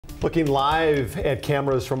Looking live at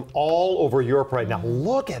cameras from all over Europe right now.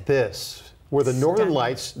 Look at this. Where the northern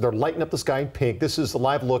lights, they're lighting up the sky in pink. This is a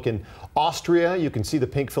live look in Austria. You can see the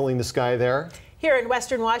pink filling the sky there. Here in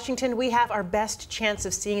Western Washington, we have our best chance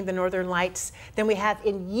of seeing the northern lights than we have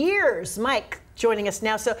in years. Mike joining us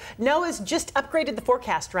now. So NOAA's just upgraded the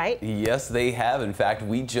forecast, right? Yes, they have. In fact,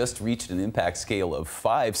 we just reached an impact scale of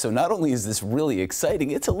 5. So not only is this really exciting,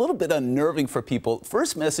 it's a little bit unnerving for people.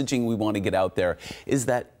 First messaging we want to get out there is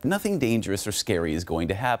that nothing dangerous or scary is going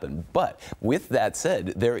to happen. But with that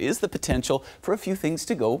said, there is the potential for a few things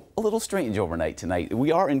to go a little strange overnight tonight.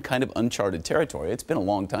 We are in kind of uncharted territory. It's been a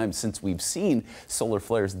long time since we've seen solar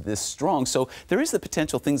flares this strong. So there is the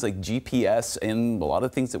potential things like GPS and a lot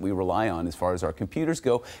of things that we rely on as far as our computers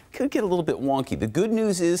go could get a little bit wonky. The good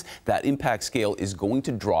news is that impact scale is going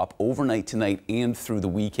to drop overnight tonight and through the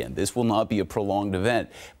weekend. This will not be a prolonged event,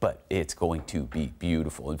 but it's going to be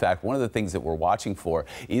beautiful. In fact, one of the things that we're watching for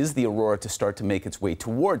is the aurora to start to make its way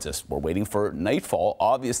towards us. We're waiting for nightfall,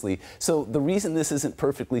 obviously. So the reason this isn't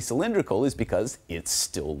perfectly cylindrical is because it's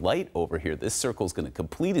still light over here. This circle is going to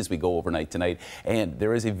complete as we go overnight tonight, and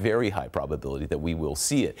there is a very high probability that we will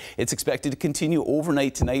see it. It's expected to continue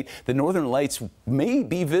overnight tonight. The northern lights may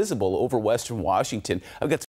be visible over western Washington. I've got